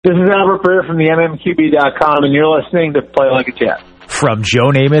This is Albert Breer from the MMQB.com, and you're listening to Play Like a Jet. From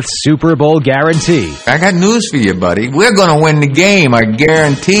Joe Namath's Super Bowl guarantee. I got news for you, buddy. We're going to win the game, I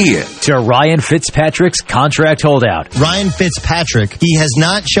guarantee it. To Ryan Fitzpatrick's contract holdout. Ryan Fitzpatrick, he has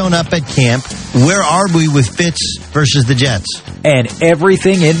not shown up at camp. Where are we with Fitz versus the Jets? And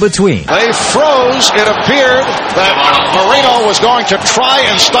everything in between. They froze. It appeared that Marino was going to try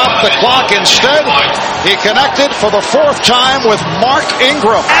and stop the clock. Instead, he connected for the fourth time with Mark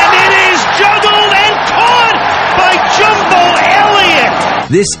Ingram. And it is juggled and caught by Jumbo Elliott.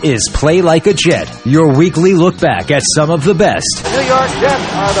 This is Play Like a Jet, your weekly look back at some of the best. New York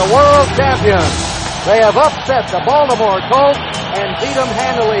Jets are the world champions. They have upset the Baltimore Colts and beat them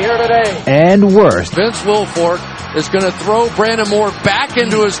handily here today. And worst. Vince Wilfork is going to throw Brandon Moore back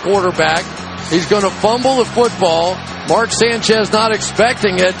into his quarterback. He's going to fumble the football. Mark Sanchez not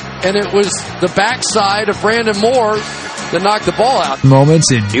expecting it, and it was the backside of Brandon Moore that knocked the ball out.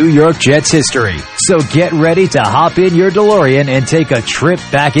 Moments in New York Jets history. So get ready to hop in your DeLorean and take a trip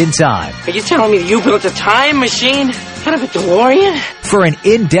back in time. Are you telling me that you built a time machine? Kind of a DeLorean? For an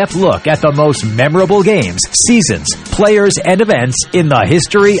in-depth look at the most memorable games, seasons, players, and events in the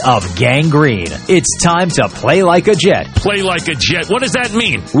history of gangrene. It's time to Play Like a Jet. Play like a jet. What does that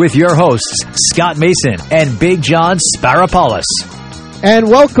mean? With your hosts, Scott Mason and Big John Sparopoulos. And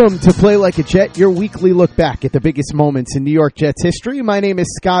welcome to Play Like a Jet, your weekly look back at the biggest moments in New York Jets history. My name is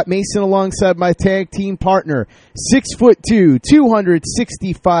Scott Mason, alongside my tag team partner, 6'2",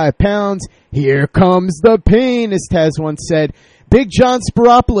 265 pounds. Here comes the pain, as Taz once said. Big John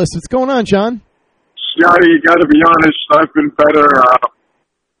Sparopoulos. What's going on, John? Scotty, you got to be honest. I've been better.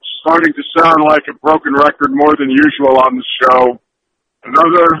 Starting to sound like a broken record more than usual on the show.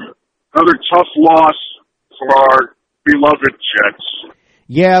 Another tough loss for our beloved Jets.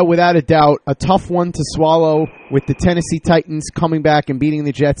 Yeah, without a doubt. A tough one to swallow with the Tennessee Titans coming back and beating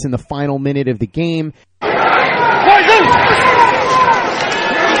the Jets in the final minute of the game.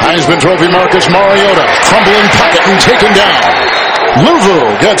 Heisman Trophy Marcus Mariota, crumbling pocket and taken down.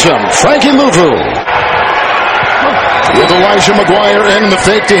 Louvu gets him. Frankie Louvu. With Elijah McGuire in the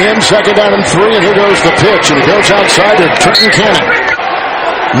fake to him. Second down and 3, and here goes the pitch. And he goes outside to Trenton Cannon.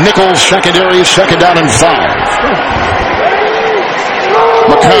 Nichols secondary, second down and 5.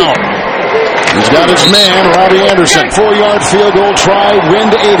 McCown. He's got his man, Robbie Anderson. 4-yard field goal try,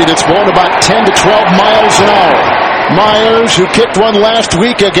 wind aided. It's blown about 10 to 12 miles an hour. Myers, who kicked one last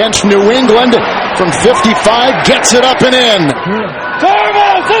week against New England from 55, gets it up and in.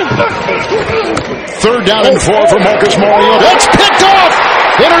 Third down and 4 for Marcus Mariota. It's picked off!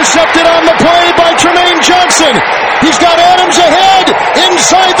 Intercepted on the play by Tremaine Johnson. He's got Adams ahead,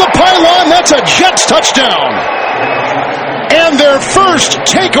 inside the pylon. That's a Jets touchdown. And their first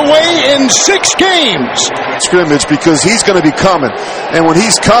takeaway in 6 games. Scrimmage, because he's going to be coming. And when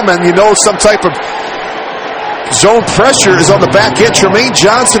he's coming, you know some type of zone pressure is on the back end. Tremaine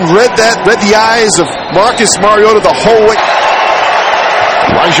Johnson read the eyes of Marcus Mariota the whole way.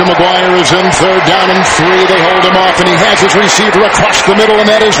 Elijah McGuire is in, third down and 3. They hold him off, and he has his receiver across the middle, and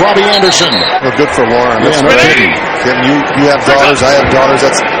that is Robbie Anderson. Well, good for Lauren. That's no kidding. Kevin, you have daughters, I have daughters.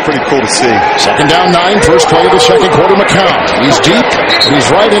 That's pretty cool to see. Second down 9, first play of the second quarter. McCown. He's deep, and he's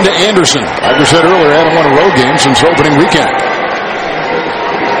right into Anderson. Like I said earlier, I haven't won a road game since opening weekend.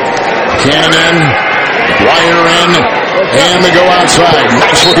 Cannon in, McGuire in, and they go outside.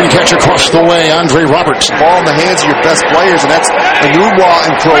 Nice looking catch across the way. Andre Roberts. Ball in the hands of your best players, and that's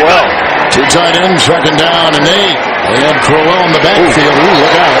Anunwa and Crowell. 2 tight ends, second down and 8. They have Crowell in the backfield. Ooh,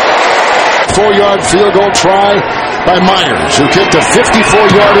 look out. 4-yard field goal try by Myers, who kicked a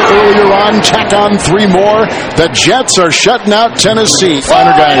 54-yarder earlier on. Tack on 3 more. The Jets are shutting out Tennessee.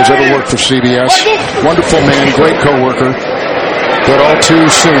 Finer guy who's ever worked for CBS. Wonderful man, great co-worker. But all too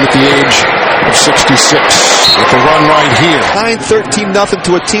soon at the age of 66. With the run right here. 9-13-0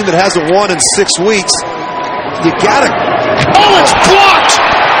 to a team that hasn't won in 6 weeks. You got it. Oh, it's blocked!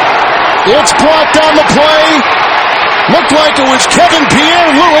 It's blocked on the play. Looked like it was Kevin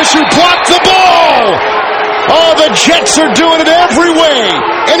Pierre-Louis who blocked the ball. Oh, the Jets are doing it every way.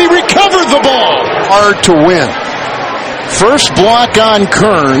 And he recovered the ball. Hard to win. First block on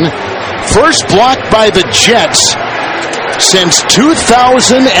Kern. First block by the Jets since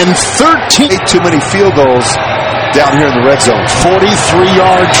 2013. Too many field goals down here in the red zone.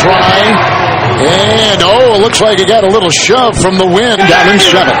 43-yard try. And, it looks like he got a little shove from the wind down in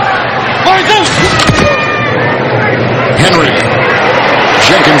 7. Henry.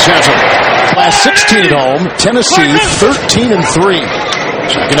 Jenkins has him. Last 16 at home. Tennessee 13-3.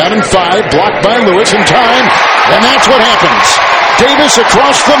 Second down and 5. Blocked by Lewis in time. And that's what happens. Davis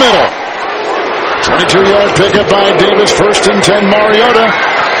across the middle. 22-yard pickup by Davis. First and 10, Mariota.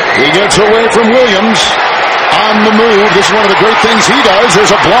 He gets away from Williams. On the move. This is one of the great things he does.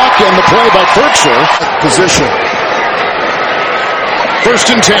 There's a block in the play by Furtzer. Position.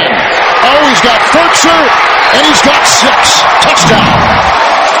 1st and 10. Oh, he's got Furtzer, and he's got 6. Touchdown.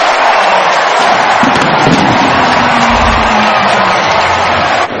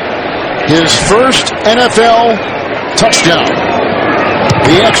 His first NFL touchdown.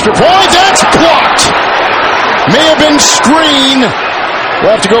 The extra point, that's blocked. May have been screen.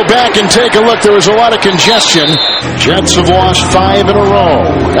 We'll have to go back and take a look. There was a lot of congestion. Jets have lost 5 in a row.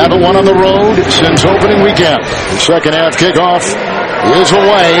 Haven't won on the road since opening weekend. The second half kickoff is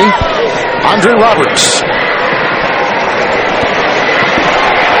away. Andre Roberts.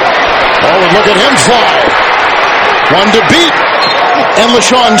 Oh, and look at him fly. One to beat. And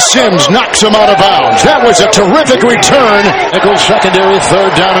LaShawn Sims knocks him out of bounds. That was a terrific return. Nichols secondary,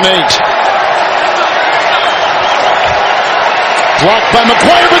 3rd down and 8. Blocked by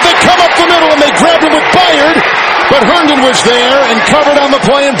McGuire, but they come up the middle and they grab him with Byard. But Herndon was there and covered on the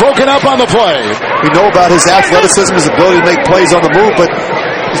play and broken up on the play. We know about his athleticism, his ability to make plays on the move, but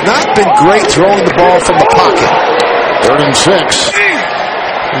he's not been great throwing the ball from the pocket. 3rd and 6.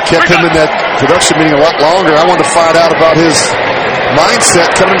 We kept him in that production meeting a lot longer. I wanted to find out about his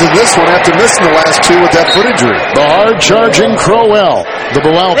mindset coming to this one after missing the last 2 with that foot injury. The hard-charging Crowell. The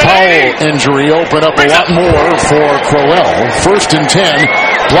Bilal Powell injury opened up a lot more for Crowell. 1st and 10.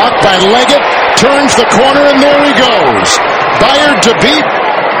 Blocked by Leggett. Turns the corner, and there he goes. Byard to beat.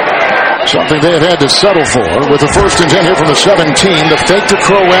 Something they have had to settle for with the 1st and 10 here from the 17. The fake to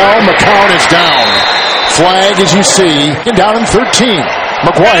Crowell. McCown is down. Flag, as you see, down in 13.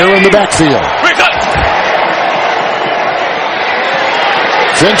 McGuire in the backfield.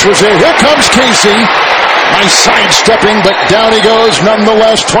 Finch was there. Here comes Casey. Nice sidestepping, but down he goes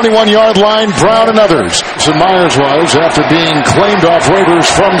nonetheless. 21-yard line, Brown and others. So Myers was after being claimed off waivers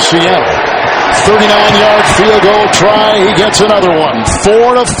from Seattle. 39-yard field goal try. He gets another one.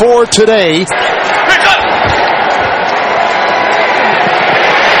 4-4 today.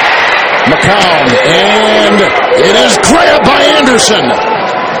 McCown, and it is grabbed by Anderson.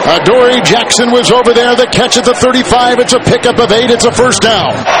 Adoree Jackson was over there. The catch at the 35. It's a pickup of 8. It's a 1st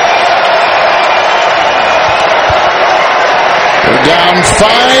down. They're down 5.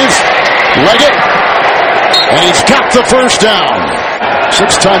 Leggett. And he's got the 1st down.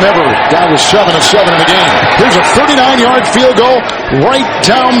 6th time ever. Down to 7-7 in the game. Here's a 39-yard field goal right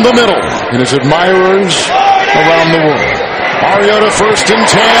down the middle. And his admirers around the world. Mariota 1st and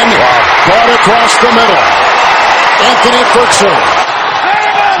 10. Ball across the middle. Anthony Furtzer.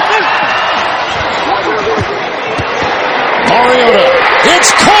 Mariota,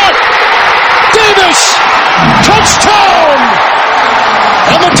 it's caught! Davis! Touchdown!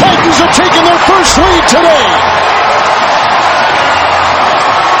 And the Titans have taken their first lead today.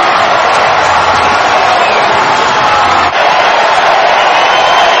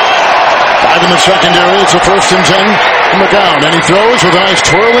 Five in the secondary, it's a 1st and 10. McGowan, and he throws with a nice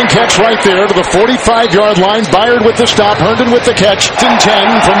twirling catch right there to the 45-yard line. Byard with the stop, Herndon with the catch. 10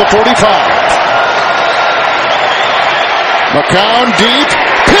 from the 45. McCown deep,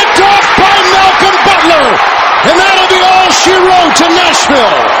 picked off by Malcolm Butler, and that'll be all she wrote to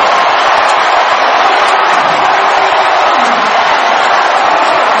Nashville.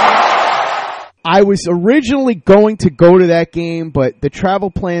 I was originally going to go to that game, but the travel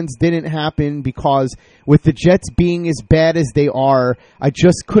plans didn't happen because with the Jets being as bad as they are, I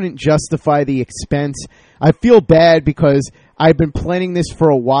just couldn't justify the expense. I feel bad because I've been planning this for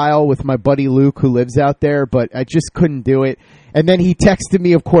a while with my buddy Luke who lives out there, but I just couldn't do it. And then he texted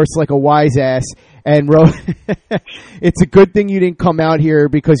me, of course, like a wise ass and wrote, "It's a good thing you didn't come out here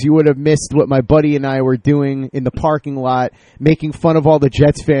because you would have missed what my buddy and I were doing in the parking lot, making fun of all the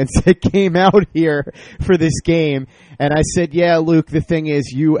Jets fans that came out here for this game." And I said, "Yeah, Luke, the thing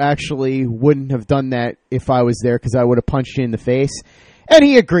is you actually wouldn't have done that if I was there because I would have punched you in the face." And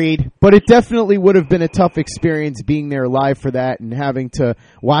he agreed, but it definitely would have been a tough experience being there live for that and having to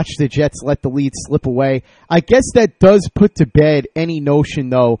watch the Jets let the lead slip away. I guess that does put to bed any notion,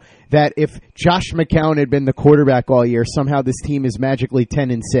 though, that if Josh McCown had been the quarterback all year, somehow this team is magically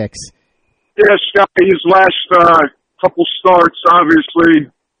 10-6. Yeah, Scott, his last couple starts, obviously,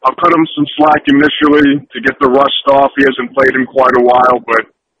 I'll cut him some slack initially to get the rust off. He hasn't played in quite a while, but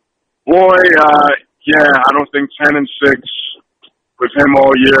boy, yeah, I don't think 10-6 with him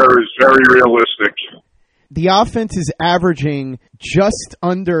all year is very realistic. The offense is averaging just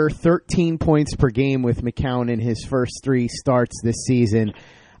under 13 points per game with McCown in his first 3 starts this season.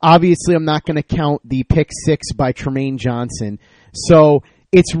 Obviously, I'm not going to count the pick 6 by Tremaine Johnson. So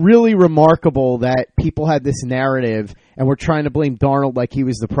it's really remarkable that people had this narrative and we're trying to blame Darnold like he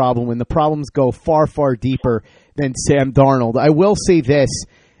was the problem when the problems go far, far deeper than Sam Darnold. I will say this.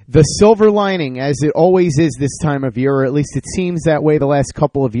 The silver lining, as it always is this time of year, or at least it seems that way the last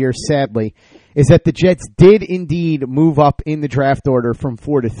couple of years, sadly, is that the Jets did indeed move up in the draft order from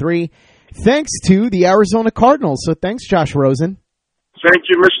 4 to 3, thanks to the Arizona Cardinals. So thanks, Josh Rosen. Thank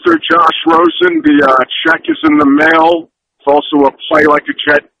you, Mr. Josh Rosen. The check is in the mail. It's also a Play Like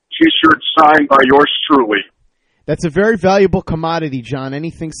a Jet T-shirt signed by yours truly. That's a very valuable commodity, John.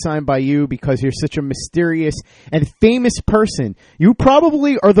 Anything signed by you because you're such a mysterious and famous person. You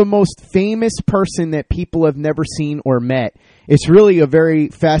probably are the most famous person that people have never seen or met. It's really a very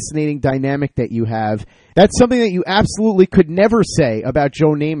fascinating dynamic that you have. That's something that you absolutely could never say about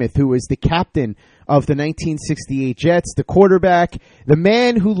Joe Namath, who was the captain of the 1968 Jets, the quarterback, the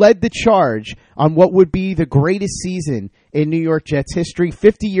man who led the charge on what would be the greatest season in New York Jets history.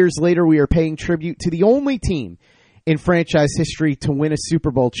 50 years later, we are paying tribute to the only team in franchise history to win a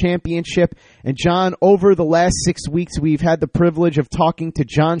Super Bowl championship. And John, over the last 6 weeks, we've had the privilege of talking to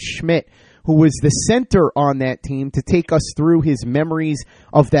John Schmitt, who was the center on that team, to take us through his memories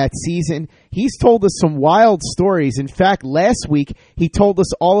of that season. He's told us some wild stories. In fact, last week, he told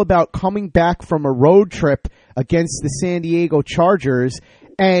us all about coming back from a road trip against the San Diego Chargers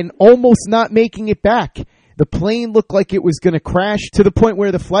and almost not making it back. The plane looked like it was going to crash to the point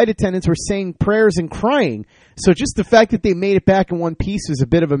where the flight attendants were saying prayers and crying. So just the fact that they made it back in one piece was a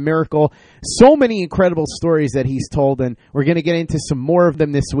bit of a miracle. So many incredible stories that he's told, and we're going to get into some more of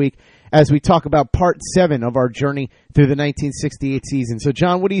them this week as we talk about part 7 of our journey through the 1968 season. So,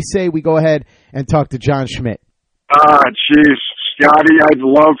 John, what do you say we go ahead and talk to John Schmitt? Geez, Scotty, I'd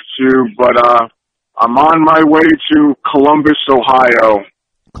love to, but I'm on my way to Columbus, Ohio.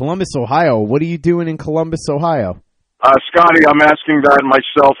 Columbus, Ohio. What are you doing in Columbus, Ohio? Scotty, I'm asking that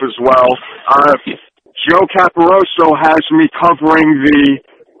myself as well. Joe Caporoso has me covering the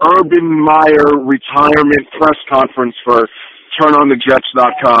Urban Meyer retirement press conference for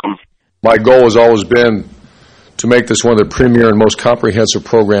TurnOnTheJets.com. My goal has always been to make this one of the premier and most comprehensive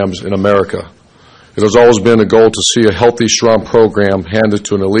programs in America. It has always been a goal to see a healthy, strong program handed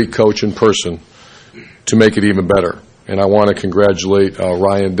to an elite coach in person to make it even better. And I want to congratulate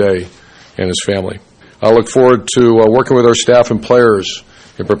Ryan Day and his family. I look forward to working with our staff and players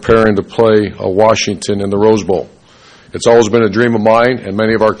in preparing to play Washington in the Rose Bowl. It's always been a dream of mine and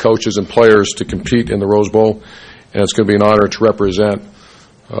many of our coaches and players to compete in the Rose Bowl, and it's going to be an honor to represent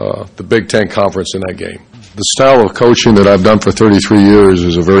the Big Ten Conference in that game. The style of coaching that I've done for 33 years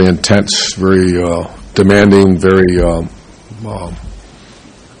is a very intense, very demanding, very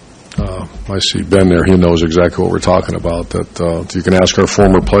I see Ben there. He knows exactly what we're talking about. That you can ask our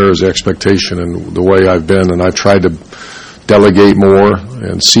former players the expectation and the way I've been, and I've tried to delegate more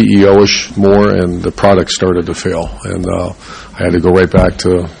and CEO-ish more, and the product started to fail. And I had to go right back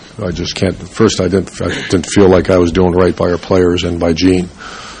to I just can't. First, I didn't feel like I was doing right by our players and by Gene,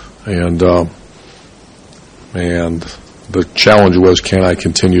 and the challenge was, can I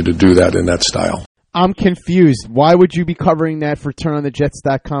continue to do that in that style? I'm confused. Why would you be covering that for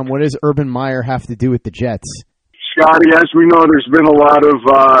TurnOnTheJets.com? What does Urban Meyer have to do with the Jets? Scotty, as we know, there's been a lot of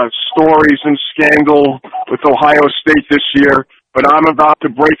stories and scandal with Ohio State this year, but I'm about to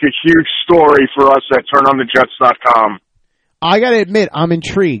break a huge story for us at TurnOnTheJets.com. I got to admit, I'm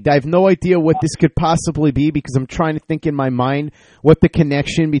intrigued. I have no idea what this could possibly be because I'm trying to think in my mind what the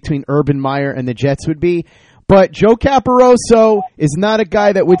connection between Urban Meyer and the Jets would be. But Joe Caporoso is not a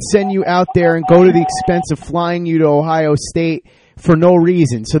guy that would send you out there and go to the expense of flying you to Ohio State for no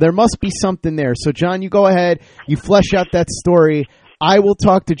reason. So there must be something there. So, John, you go ahead. You flesh out that story. I will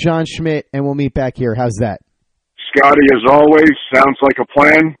talk to John Schmitt, and we'll meet back here. How's that? Scotty, as always, sounds like a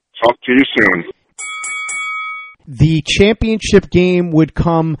plan. Talk to you soon. The championship game would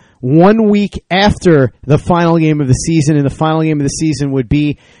come 1 week after the final game of the season, and the final game of the season would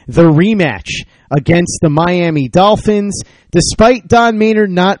be the rematch against the Miami Dolphins. Despite Don Maynard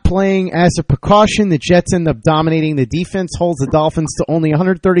not playing as a precaution, the Jets end up dominating. The defense holds the Dolphins to only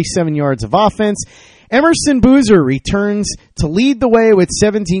 137 yards of offense. Emerson Boozer returns to lead the way with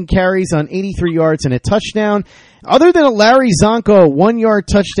 17 carries on 83 yards and a touchdown. Other than a Larry Zonko 1-yard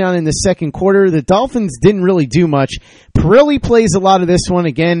touchdown in the second quarter, the Dolphins didn't really do much. Perilli plays a lot of this one,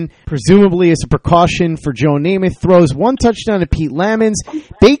 again, presumably as a precaution for Joe Namath. Throws one touchdown to Pete Lamons.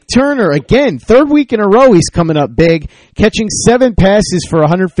 Bake Turner, again, 30 third week in a row he's coming up big, catching 7 passes for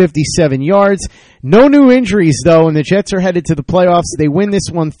 157 yards. No new injuries, though, and the Jets are headed to the playoffs. They win this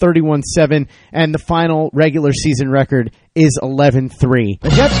one 31-7, and the final regular season record is 11-3. The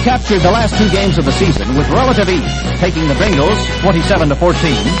Jets captured the last 2 games of the season with relative ease, taking the Bengals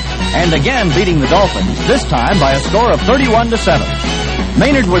 27-14, and again beating the Dolphins, this time by a score of 31-7.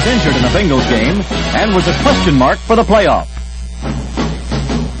 Maynard was injured in the Bengals game and was a question mark for the playoff.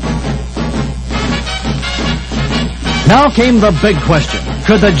 Now came the big question.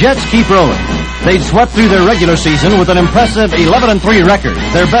 Could the Jets keep rolling? They'd swept through their regular season with an impressive 11-3 record,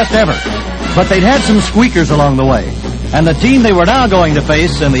 their best ever. But they'd had some squeakers along the way. And the team they were now going to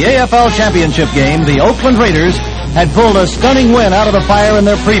face in the AFL Championship game, the Oakland Raiders, had pulled a stunning win out of the fire in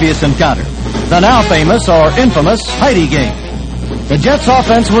their previous encounter. The now famous or infamous Heidi game. The Jets'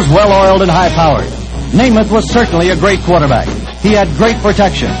 offense was well-oiled and high-powered. Namath was certainly a great quarterback. He had great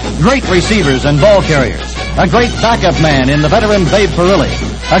protection, great receivers and ball carriers, a great backup man in the veteran Babe Perilli,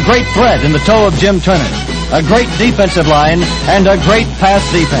 a great threat in the toe of Jim Turner, a great defensive line, and a great pass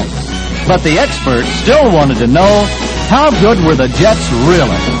defense. But the experts still wanted to know, how good were the Jets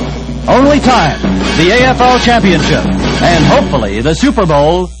really? Only time, the AFL Championship, and hopefully the Super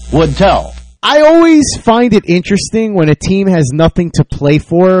Bowl would tell. I always find it interesting when a team has nothing to play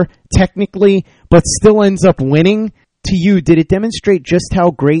for, technically, but still ends up winning. To you, did it demonstrate just how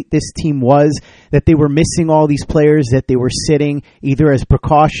great this team was, that they were missing all these players, that they were sitting either as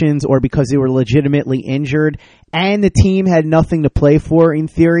precautions or because they were legitimately injured, and the team had nothing to play for, in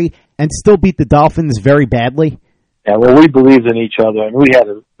theory, and still beat the Dolphins very badly? Yeah, well, we believed in each other, and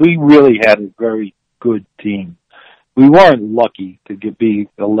we really had a very good team. We weren't lucky to be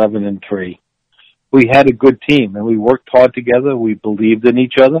 11-3. We had a good team, and we worked hard together. We believed in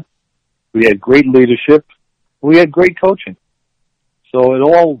each other. We had great leadership. We had great coaching. So it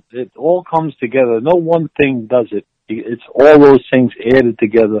all comes together. No one thing does it. It's all those things added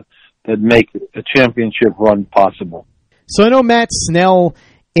together that make a championship run possible. So I know Matt Snell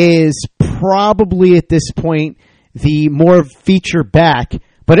is probably at this point the more feature back,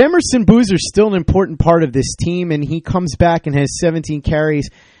 but Emerson Boozer's still an important part of this team, and he comes back and has 17 carries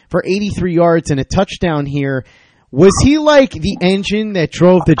for 83 yards and a touchdown here. Was he like the engine that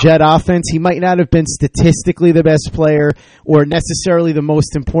drove the Jet offense? He might not have been statistically the best player or necessarily the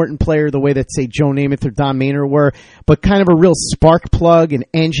most important player the way that, say, Joe Namath or Don Maynard were, but kind of a real spark plug, an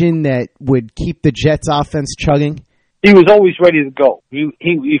engine that would keep the Jets offense chugging? He was always ready to go. You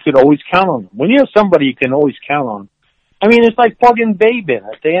could always count on him. When you have somebody you can always count on, I mean, it's like plugging Babe in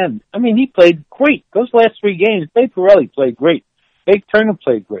at the end. I mean, he played great. Those last 3 games, Babe Perilli played great. Big Turner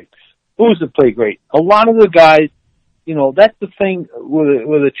played great. Boozer played great. A lot of the guys, you know, that's the thing with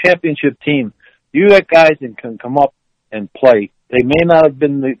a championship team. You got guys that can come up and play. They may not have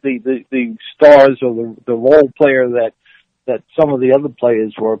been the stars or the role player that some of the other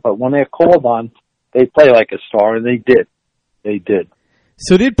players were, but when they're called on, they play like a star, and they did. They did.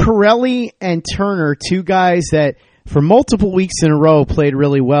 So did Perilli and Turner, 2 guys that for multiple weeks in a row played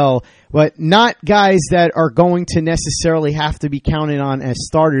really well, but not guys that are going to necessarily have to be counted on as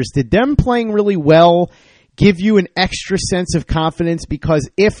starters. Did them playing really well give you an extra sense of confidence? Because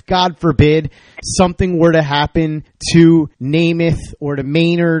if, God forbid, something were to happen to Namath or to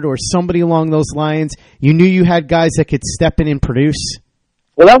Maynard or somebody along those lines, you knew you had guys that could step in and produce?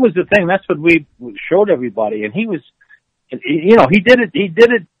 Well, that was the thing. That's what we showed everybody. And he was, you know, he did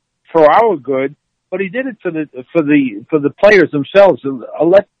it for our good, but he did it for the players themselves.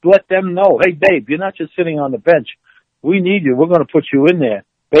 Let them know, hey, Babe, you're not just sitting on the bench. We need you. We're going to put you in there.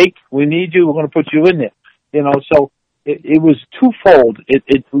 Bake, we need you. We're going to put you in there. You know, so it was twofold.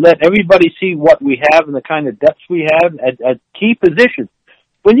 It let everybody see what we have and the kind of depth we have at key positions.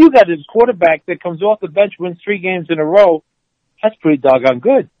 When you got a quarterback that comes off the bench, wins 3 games in a row, that's pretty doggone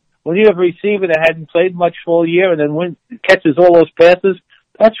good. When you have a receiver that hadn't played much all year and then catches all those passes,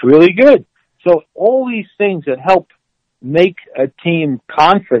 that's really good. So all these things that help make a team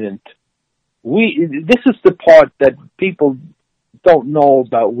confident, this is the part that people don't know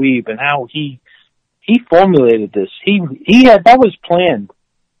about Weeb and how he formulated this. That was planned.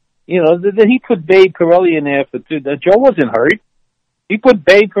 You know, he put Babe Perilli in there Joe wasn't hurt. He put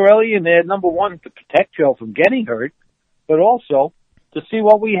Babe Perilli in there, number one, to protect Joe from getting hurt, but also to see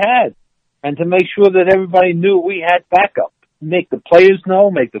what we had and to make sure that everybody knew we had backup. Make the players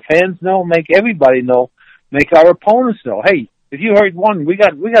know, make the fans know, make everybody know, make our opponents know. Hey, if you heard one, we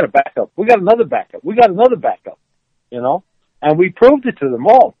got a backup. We got another backup. We got another backup, you know? And we proved it to them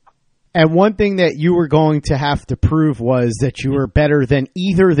all. And one thing that you were going to have to prove was that you were better than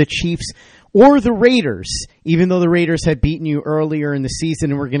either the Chiefs or the Raiders, even though the Raiders had beaten you earlier in the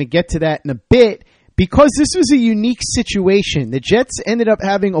season, and we're going to get to that in a bit, because this was a unique situation. The Jets ended up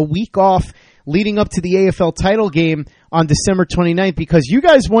having a week off leading up to the AFL title game on December 29th because you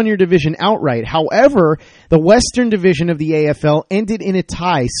guys won your division outright. However, the Western Division of the AFL ended in a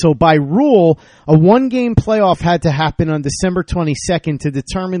tie. So by rule, a one-game playoff had to happen on December 22nd to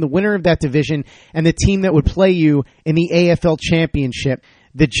determine the winner of that division and the team that would play you in the AFL Championship.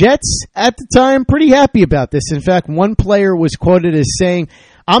 The Jets, at the time, pretty happy about this. In fact, one player was quoted as saying,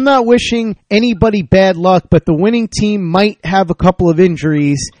 "I'm not wishing anybody bad luck, but the winning team might have a couple of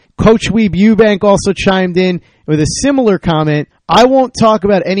injuries." Coach Weeb Eubank also chimed in with a similar comment. "I won't talk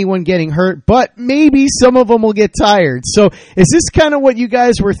about anyone getting hurt, but maybe some of them will get tired." So is this kind of what you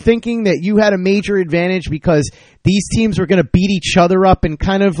guys were thinking, that you had a major advantage because these teams were going to beat each other up, and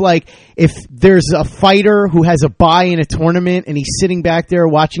kind of like if there's a fighter who has a bye in a tournament and he's sitting back there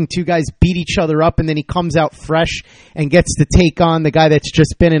watching two guys beat each other up and then he comes out fresh and gets to take on the guy that's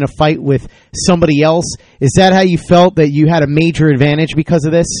just been in a fight with somebody else? Is that how you felt, that you had a major advantage because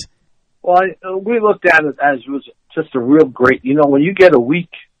of this? Well, we looked at it as it was just a real great, when you get a week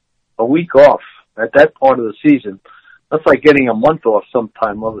off at that part of the season, that's like getting a month off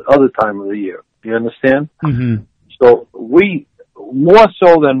other time of the year. You understand? Mm-hmm. So we, more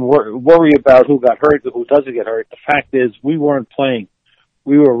so than worry about who got hurt, who doesn't get hurt, the fact is we weren't playing.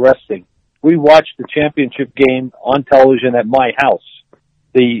 We were resting. We watched the championship game on television at my house,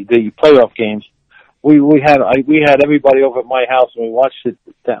 the playoff games. We had everybody over at my house, and we watched it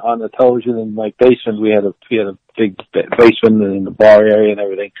on the television in my basement. We had a big basement in the bar area and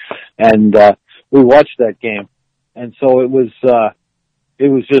everything, and we watched that game. And so it was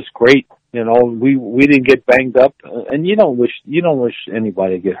just great. We didn't get banged up, and you don't wish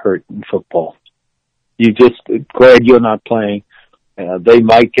anybody to get hurt in football. You just glad you're not playing. They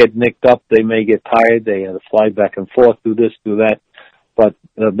might get nicked up, they may get tired, they had to fly back and forth, do this, do that. But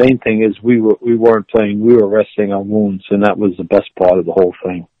the main thing is we weren't playing, we were resting on wounds, and that was the best part of the whole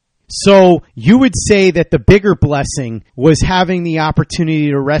thing. So you would say that the bigger blessing was having the opportunity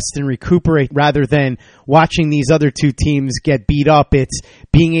to rest and recuperate rather than watching these other two teams get beat up. It's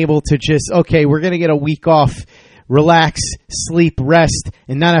being able to just, okay, we're going to get a week off, relax, sleep, rest,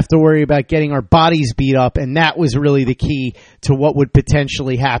 and not have to worry about getting our bodies beat up. And that was really the key to what would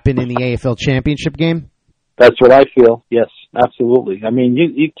potentially happen in the AFL Championship game? That's what I feel, yes, absolutely. I mean,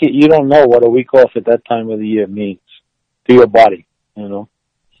 you don't know what a week off at that time of the year means to your body,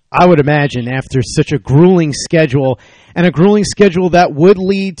 I would imagine after such a grueling schedule, and a grueling schedule that would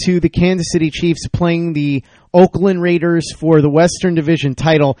lead to the Kansas City Chiefs playing the Oakland Raiders for the Western Division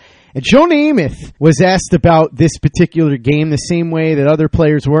title. And Joe Namath was asked about this particular game the same way that other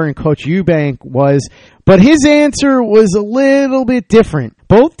players were and Coach Eubank was, but his answer was a little bit different.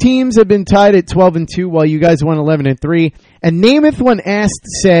 Both teams have been tied at 12-2 while you guys won 11-3. And Namath, when asked,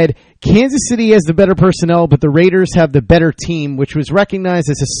 said, "Kansas City has the better personnel, but the Raiders have the better team," which was recognized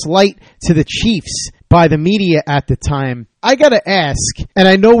as a slight to the Chiefs by the media at the time. I gotta ask, and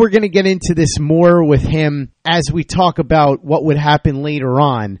I know we're gonna get into this more with him as we talk about what would happen later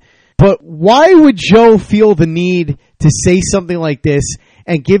on, but why would Joe feel the need to say something like this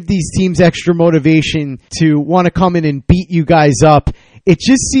and give these teams extra motivation to want to come in and beat you guys up? It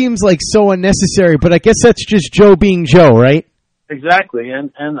just seems like so unnecessary, but I guess that's just Joe being Joe, right? Exactly,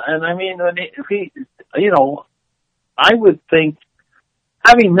 and I mean, if he, I would think,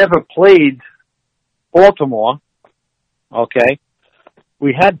 having never played Baltimore, okay,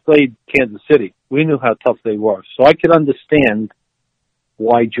 we had played Kansas City. We knew how tough they were, so I could understand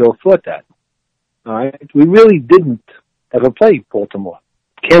why Joe thought that. All right, we really didn't ever play Baltimore.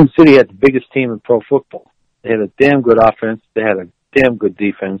 Kansas City had the biggest team in pro football. They had a damn good offense. They had a damn good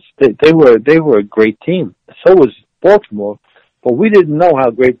defense. They were a great team. So was Baltimore. But we didn't know how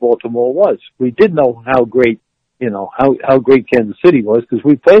great Baltimore was. We did know how great, how great Kansas City was because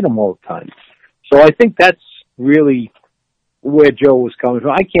we played them all the time. So I think that's really where Joe was coming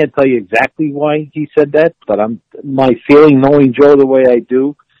from. I can't tell you exactly why he said that, but my feeling, knowing Joe the way I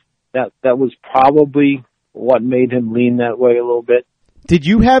do, that was probably what made him lean that way a little bit. Did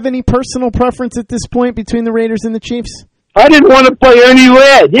you have any personal preference at this point between the Raiders and the Chiefs? I didn't want to play Ernie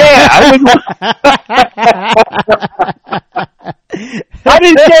Ladd. Yeah, I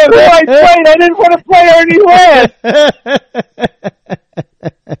didn't care who I played. I didn't want to play Ernie Ladd.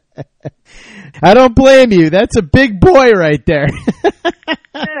 I don't blame you. That's a big boy right there.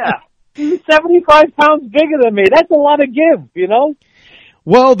 Yeah, he's 75 pounds bigger than me. That's a lot of give,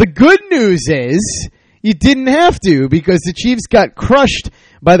 Well, the good news is you didn't have to, because the Chiefs got crushed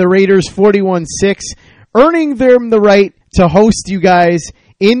by the Raiders 41-6, earning them the right to host you guys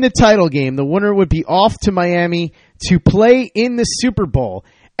in the title game. The winner would be off to Miami to play in the Super Bowl.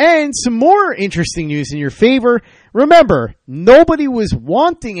 And some more interesting news in your favor. Remember, nobody was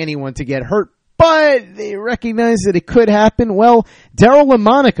wanting anyone to get hurt, but they recognized that it could happen. Well, Darryl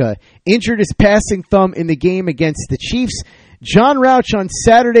LaMonica injured his passing thumb in the game against the Chiefs. John Rauch on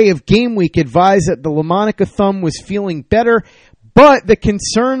Saturday of game week advised that the LaMonica thumb was feeling better, but the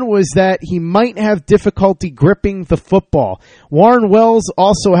concern was that he might have difficulty gripping the football. Warren Wells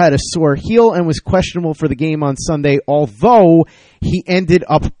also had a sore heel and was questionable for the game on Sunday, although he ended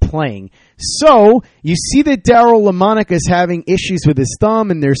up playing. So, you see that Darryl LaMonica is having issues with his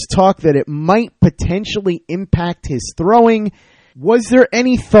thumb, and there's talk that it might potentially impact his throwing. Was there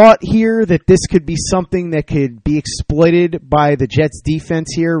any thought here that this could be something that could be exploited by the Jets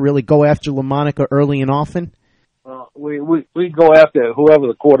defense here, really go after LaMonica early and often? We go after whoever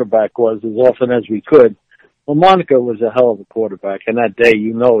the quarterback was as often as we could. Well, Monica was a hell of a quarterback, and that day,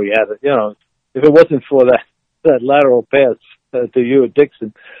 he had it. If it wasn't for that lateral pass to Hewett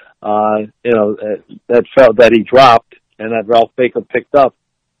Dixon, that he dropped and that Ralph Baker picked up,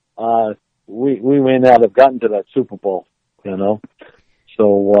 we may not have gotten to that Super Bowl.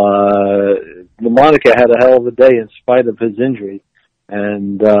 So Monica had a hell of a day in spite of his injury,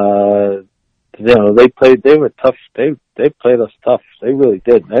 and they were tough. They played us tough. They really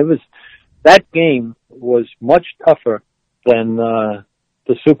did. That game was much tougher than the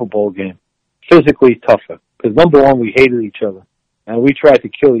Super Bowl game. Physically tougher. Because number one, we hated each other. And we tried to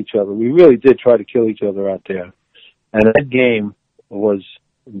kill each other. We really did try to kill each other out there. And that game was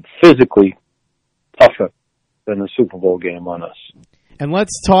physically tougher than the Super Bowl game on us. And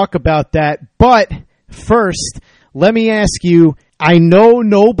let's talk about that. But first, let me ask you, I know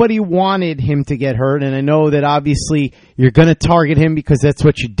nobody wanted him to get hurt, and I know that obviously you're going to target him because that's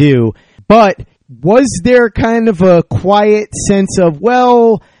what you do. But was there kind of a quiet sense of,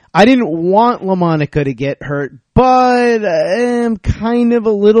 well, I didn't want LaMonica to get hurt, but I'm kind of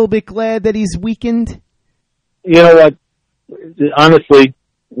a little bit glad that he's weakened? You know what? Honestly,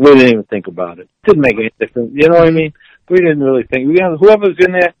 we didn't even think about it. It didn't make any difference. You know what I mean? We didn't really think. Whoever's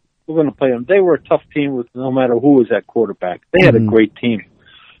in there, we're going to play them. They were a tough team with no matter who was at quarterback. They had a great team,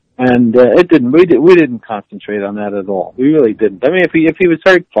 and it didn't. We didn't concentrate on that at all. We really didn't. I mean, if he was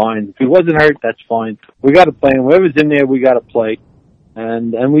hurt, fine. If he wasn't hurt, that's fine. We got to play him. Whoever's in there, we got to play,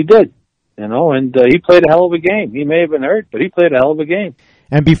 and we did. And he played a hell of a game. He may have been hurt, but he played a hell of a game.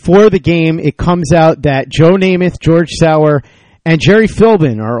 And before the game, it comes out that Joe Namath, George Sauer, and Jerry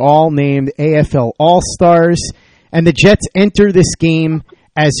Philbin are all named AFL All-Stars, and the Jets enter this game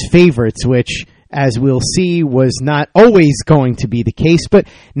as favorites, which, as we'll see, was not always going to be the case. But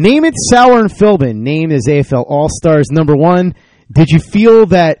Namath, Sauer, and Philbin named as AFL All-Stars. Number one, did you feel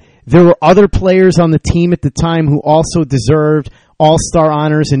that there were other players on the team at the time who also deserved All-Star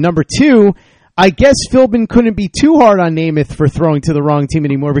honors? And number two, I guess Philbin couldn't be too hard on Namath for throwing to the wrong team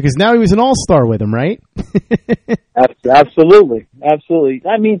anymore because now he was an All-Star with him, right? Absolutely.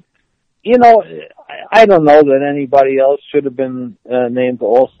 I mean, I don't know that anybody else should have been named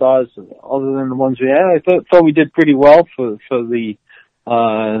All-Stars other than the ones we had. I thought we did pretty well for the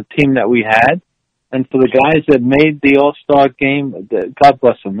team that we had. And for the guys that made the All-Star game, God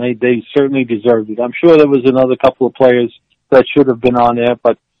bless them. They certainly deserved it. I'm sure there was another couple of players that should have been on there,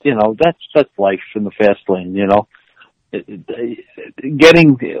 but, that's life in the fast lane,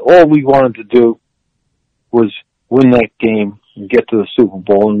 all we wanted to do was win that game and get to the Super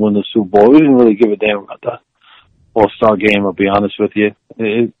Bowl and win the Super Bowl. We didn't really give a damn about the All-Star game, I'll be honest with you.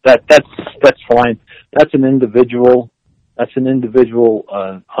 That's fine. That's an individual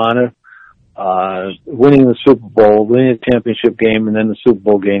honor. Winning the Super Bowl, winning the championship game, and then the Super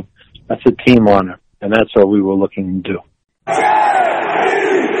Bowl game, that's a team honor, and that's what we were looking to do.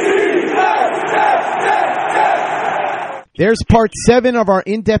 There's part 7 of our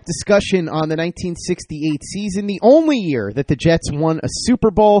in-depth discussion on the 1968 season, the only year that the Jets won a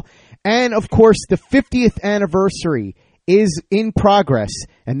Super Bowl, and of course the 50th anniversary is in progress,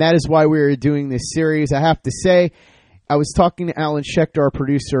 and that is why we're doing this series. I have to say, I was talking to Alan Schechter, our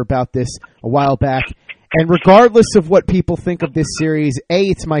producer, about this a while back, and regardless of what people think of this series, A,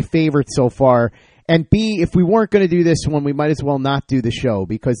 it's my favorite so far, and B, if we weren't going to do this one, we might as well not do the show,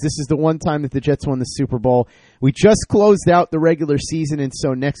 because this is the one time that the Jets won the Super Bowl. We just closed out the regular season, and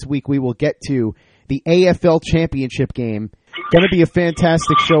so next week we will get to the AFL Championship game. Going to be a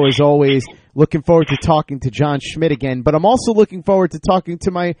fantastic show as always. Looking forward to talking to John Schmitt again, but I'm also looking forward to talking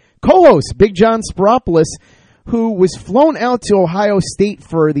to my co-host, Big John Spiropoulos, who was flown out to Ohio State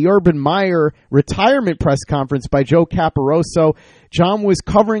for the Urban Meyer retirement press conference by Joe Caporoso. John was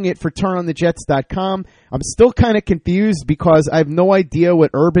covering it for TurnOnTheJets.com. I'm still kind of confused because I have no idea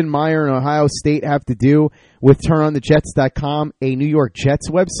what Urban Meyer and Ohio State have to do with TurnOnTheJets.com, a New York Jets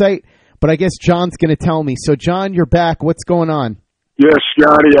website. But I guess John's going to tell me. So, John, you're back. What's going on? Yes,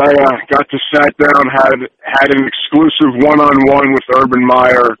 Scotty, I got to sat down, had an exclusive one-on-one with Urban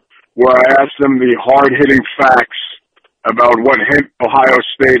Meyer where I asked him the hard-hitting facts about what Ohio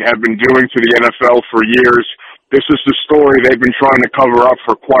State have been doing to the NFL for years. This is the story they've been trying to cover up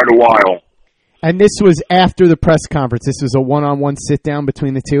for quite a while. And this was after the press conference. This was a one-on-one sit-down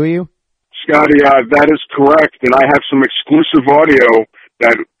between the two of you? Scotty, that is correct, and I have some exclusive audio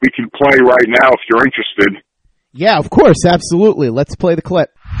that we can play right now if you're interested. Yeah, of course, absolutely. Let's play the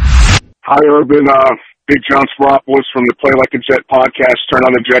clip. Hi, Urban. Big John Swaropoulos from the Play Like a Jet podcast,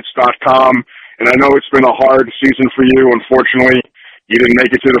 TurnOnTheJets.com. And I know it's been a hard season for you. Unfortunately, you didn't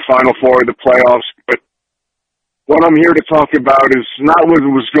make it to the Final Four of the playoffs. But what I'm here to talk about is not what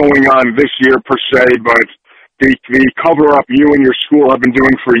was going on this year per se, but the cover-up you and your school have been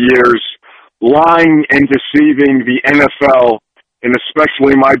doing for years, lying and deceiving the NFL, and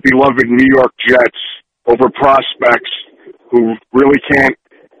especially my beloved New York Jets, over prospects who really can't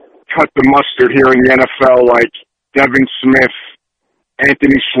cut the mustard here in the NFL, like Devin Smith,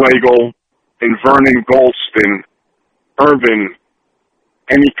 Anthony Schlegel, and Vernon Golston. Urban,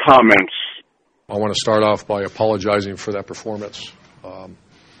 any comments? I want to start off by apologizing for that performance.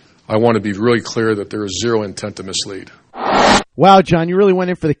 I want to be really clear that there is zero intent to mislead. Wow, John, you really went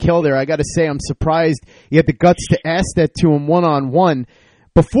in for the kill there. I got to say, I'm surprised you had the guts to ask that to him one-on-one.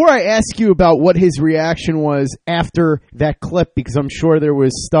 Before I ask you about what his reaction was after that clip, because I'm sure there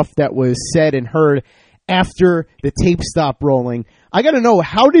was stuff that was said and heard after the tape stopped rolling, I got to know,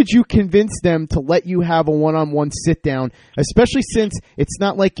 how did you convince them to let you have a one-on-one sit-down, especially since it's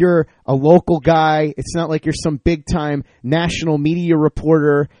not like you're a local guy, it's not like you're some big-time national media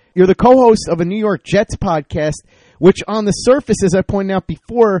reporter. You're the co-host of a New York Jets podcast, which on the surface, as I pointed out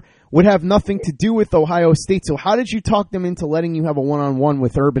before, would have nothing to do with Ohio State. So how did you talk them into letting you have a one-on-one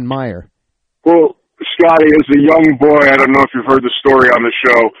with Urban Meyer? Well, Scotty, as a young boy, I don't know if you've heard the story on the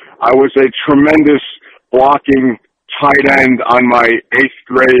show, I was a tremendous blocking tight end on my 8th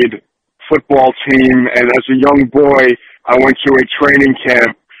grade football team. And as a young boy, I went to a training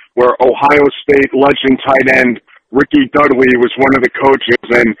camp where Ohio State legend tight end Ricky Dudley was one of the coaches.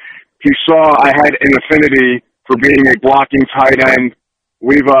 And he saw I had an affinity for being a blocking tight end.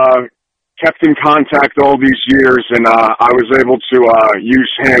 We've kept in contact all these years, and I was able to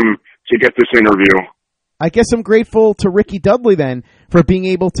use him to get this interview. I guess I'm grateful to Ricky Dudley then for being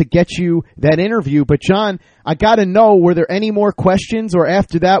able to get you that interview. But, John, I got to know, were there any more questions, or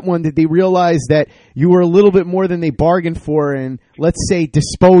after that one, did they realize that you were a little bit more than they bargained for and, let's say,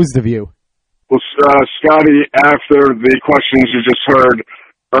 disposed of you? Well, Scotty, after the questions you just heard,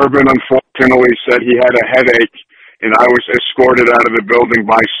 Urban unfortunately said he had a headache, and I was escorted out of the building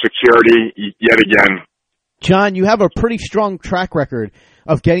by security yet again. John, you have a pretty strong track record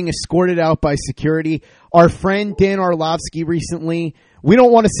of getting escorted out by security. Our friend Dan Orlovsky recently, we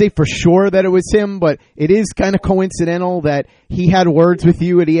don't want to say for sure that it was him, but it is kind of coincidental that he had words with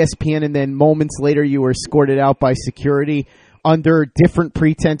you at ESPN, and then moments later you were escorted out by security under different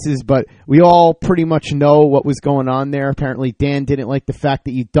pretenses, but we all pretty much know what was going on there. Apparently Dan didn't like the fact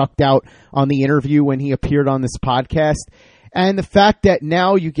that you ducked out on the interview when he appeared on this podcast. And the fact that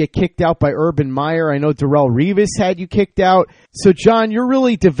now you get kicked out by Urban Meyer. I know Darrelle Revis had you kicked out. So, John, you're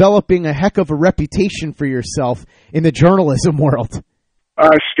really developing a heck of a reputation for yourself in the journalism world.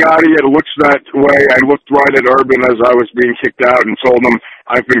 Scotty, it looks that way. I looked right at Urban as I was being kicked out and told him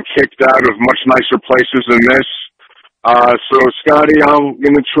I've been kicked out of much nicer places than this. So, Scotty, I'm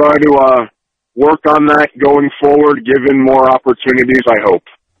going to try to work on that going forward, given more opportunities, I hope.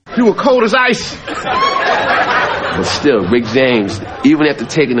 You were cold as ice. But still, Rick James, even after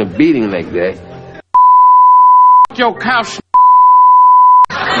taking a beating like that, your couch.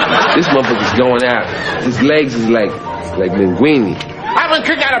 This motherfucker's going out. His legs is like linguine. I've been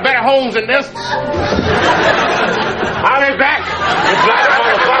kicked out of better homes than this. I'll be back. It's like a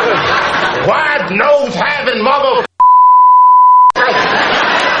motherfucker. Wide nose having mother.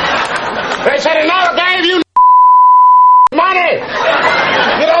 They said he never gave you money.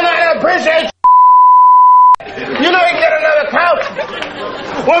 You don't know how to appreciate. You know you get another couch.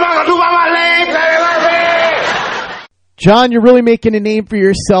 What am I going to do by my legs? John, you're really making a name for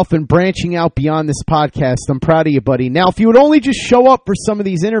yourself and branching out beyond this podcast. I'm proud of you, buddy. Now, if you would only just show up for some of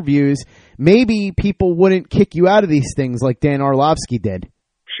these interviews, maybe people wouldn't kick you out of these things like Dan Orlovsky did.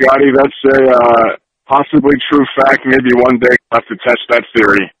 Scotty, that's a possibly true fact. Maybe one day I'll have to test that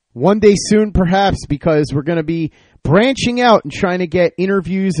theory. One day soon, perhaps, because we're going to be branching out and trying to get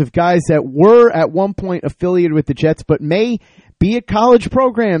interviews of guys that were at one point affiliated with the Jets, but may be at college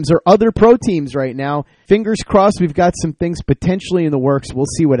programs or other pro teams right now. Fingers crossed, we've got some things potentially in the works. We'll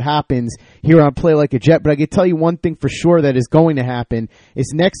see what happens here on Play Like a Jet. But I can tell you one thing for sure that is going to happen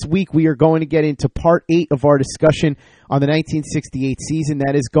is next week we are going to get into part 8 of our discussion on the 1968 season.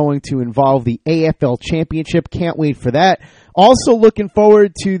 That is going to involve the AFL Championship. Can't wait for that. Also looking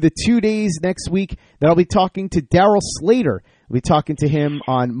forward to the 2 days next week that I'll be talking to Daryl Slater. We'll be talking to him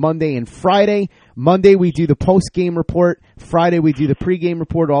on Monday and Friday. Monday we do the post-game report. Friday we do the pre-game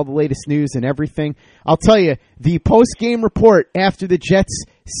report, all the latest news and everything. I'll tell you, the post-game report after the Jets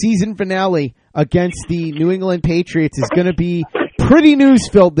season finale against the New England Patriots is going to be pretty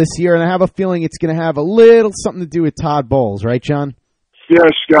news-filled this year, and I have a feeling it's going to have a little something to do with Todd Bowles, right, John? Yeah,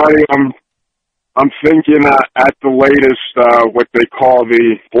 Scotty, I'm thinking at the latest what they call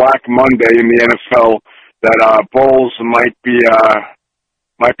the Black Monday in the NFL, that Bowles might be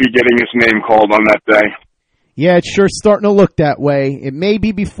getting his name called on that day. Yeah, it's sure starting to look that way. It may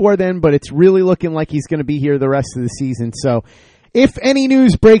be before then, but it's really looking like he's going to be here the rest of the season. So if any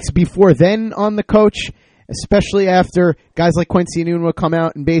news breaks before then on the coach, especially after guys like Quincy Enunwa come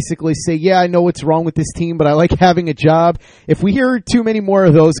out and basically say, yeah, I know what's wrong with this team, but I like having a job. If we hear too many more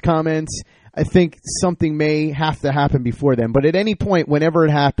of those comments, I think something may have to happen before then. But at any point, whenever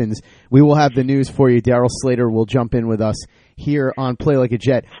it happens, we will have the news for you. Daryl Slater will jump in with us here on Play Like a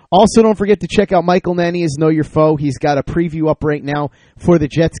Jet. Also, don't forget to check out Michael Nania's Know Your Foe. He's got a preview up right now for the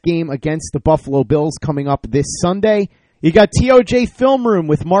Jets game against the Buffalo Bills coming up this Sunday. You got TOJ Film Room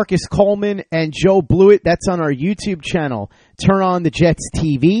with Marcus Coleman and Joe Blewett. That's on our YouTube channel. Turn on the Jets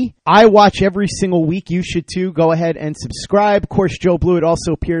TV. I watch every single week. You should too. Go ahead and subscribe. Of course, Joe Blewett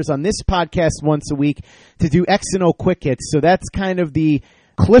also appears on this podcast once a week to do X and O Quick Hits. So that's kind of the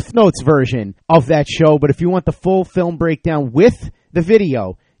Cliff Notes version of that show. But if you want the full film breakdown with the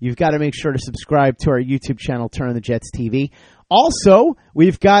video, you've got to make sure to subscribe to our YouTube channel, Turn on the Jets TV. Also,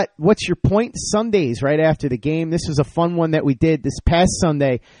 we've got What's Your Point Sundays right after the game. This was a fun one that we did this past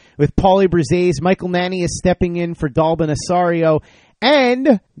Sunday with Paulie Brzez. Michael Nania is stepping in for Dalvin Osorio,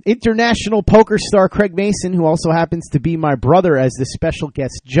 and international poker star Craig Mason, who also happens to be my brother, as the special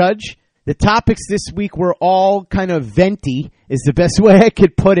guest judge. The topics this week were all kind of venti, is the best way I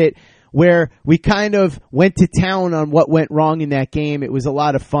could put it, where we kind of went to town on what went wrong in that game. It was a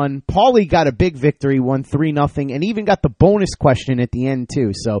lot of fun. Paulie got a big victory, won 3-0, and even got the bonus question at the end,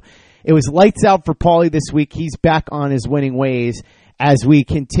 too. So it was lights out for Paulie this week. He's back on his winning ways as we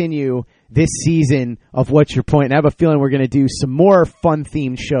continue this season of What's Your Point. And I have a feeling we're going to do some more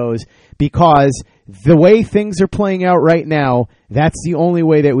fun-themed shows because the way things are playing out right now, that's the only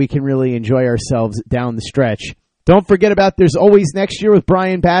way that we can really enjoy ourselves down the stretch. Don't forget about There's Always Next Year with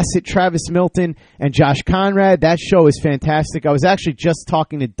Brian Bassett, Travis Milton, and Josh Conrad. That show is fantastic. I was actually just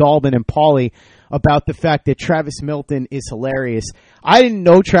talking to Dalvin and Paulie about the fact that Travis Milton is hilarious. I didn't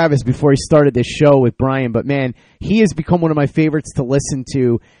know Travis before he started this show with Brian, but man, he has become one of my favorites to listen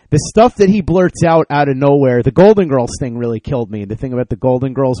to. The stuff that he blurts out of nowhere, the Golden Girls thing really killed me. The thing about the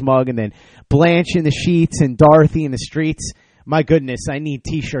Golden Girls mug, and then Blanche in the sheets and Dorothy in the streets. My goodness, I need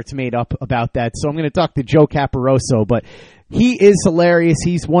T-shirts made up about that. So I'm going to talk to Joe Caparoso, but he is hilarious.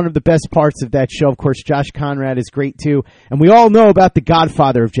 He's one of the best parts of that show. Of course, Josh Conrad is great too. And we all know about the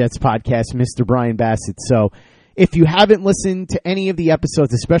Godfather of Jets podcast, Mr. Brian Bassett. So if you haven't listened to any of the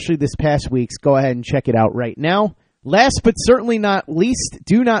episodes, especially this past week's, go ahead and check it out right now. Last but certainly not least,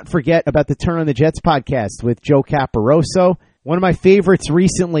 do not forget about the Turn on the Jets podcast with Joe Caparoso. One of my favorites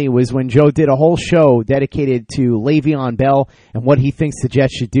recently was when Joe did a whole show dedicated to Le'Veon Bell and what he thinks the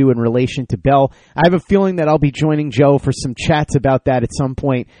Jets should do in relation to Bell. I have a feeling that I'll be joining Joe for some chats about that at some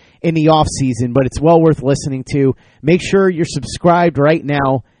point in the offseason, but it's well worth listening to. Make sure you're subscribed right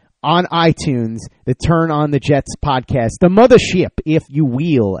now on iTunes, the Turn on the Jets podcast, the mothership, if you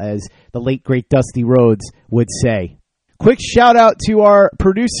will, as the late, great Dusty Rhodes would say. Quick shout out to our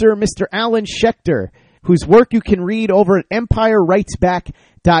producer, Mr. Alan Schechter, whose work you can read over at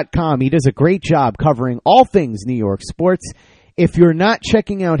EmpireWritesBack.com. He does a great job covering all things New York sports. If you're not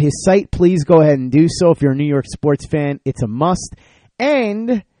checking out his site, please go ahead and do so. If you're a New York sports fan, it's a must.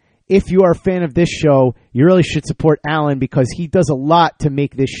 And if you are a fan of this show, you really should support Alan because he does a lot to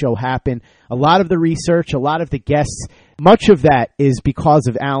make this show happen. A lot of the research, a lot of the guests, much of that is because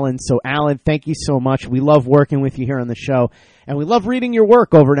of Alan. So, Alan, thank you so much. We love working with you here on the show, and we love reading your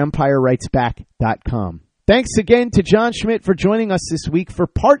work over at EmpireWritesBack.com. Thanks again to John Schmitt for joining us this week for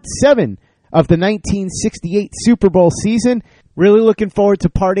Part 7 of the 1968 Super Bowl season. Really looking forward to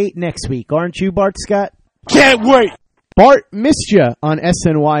Part 8 next week, aren't you, Bart Scott? Can't wait. Bart missed you on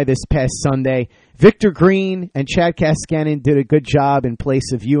SNY this past Sunday. Victor Green and Chad Kaskanen did a good job in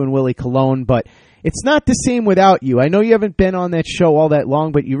place of you and Willie Colon, but it's not the same without you. I know you haven't been on that show all that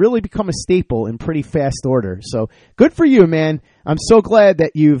long, but you really become a staple in pretty fast order. So good for you, man. I'm so glad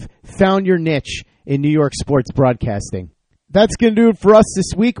that you've found your niche in New York sports broadcasting. That's going to do it for us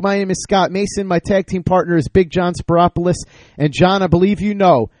this week. My name is Scott Mason. My tag team partner is Big John Spiropoulos. And John, I believe you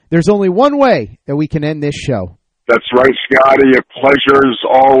know, there's only one way that we can end this show. That's right, Scotty. A pleasure as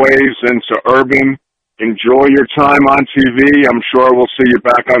always. And to Urban, enjoy your time on TV. I'm sure we'll see you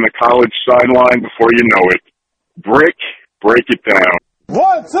back on the college sideline before you know it. Brick, break it down.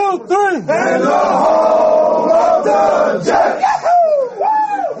 1, 2, 3. And the home of the Jets.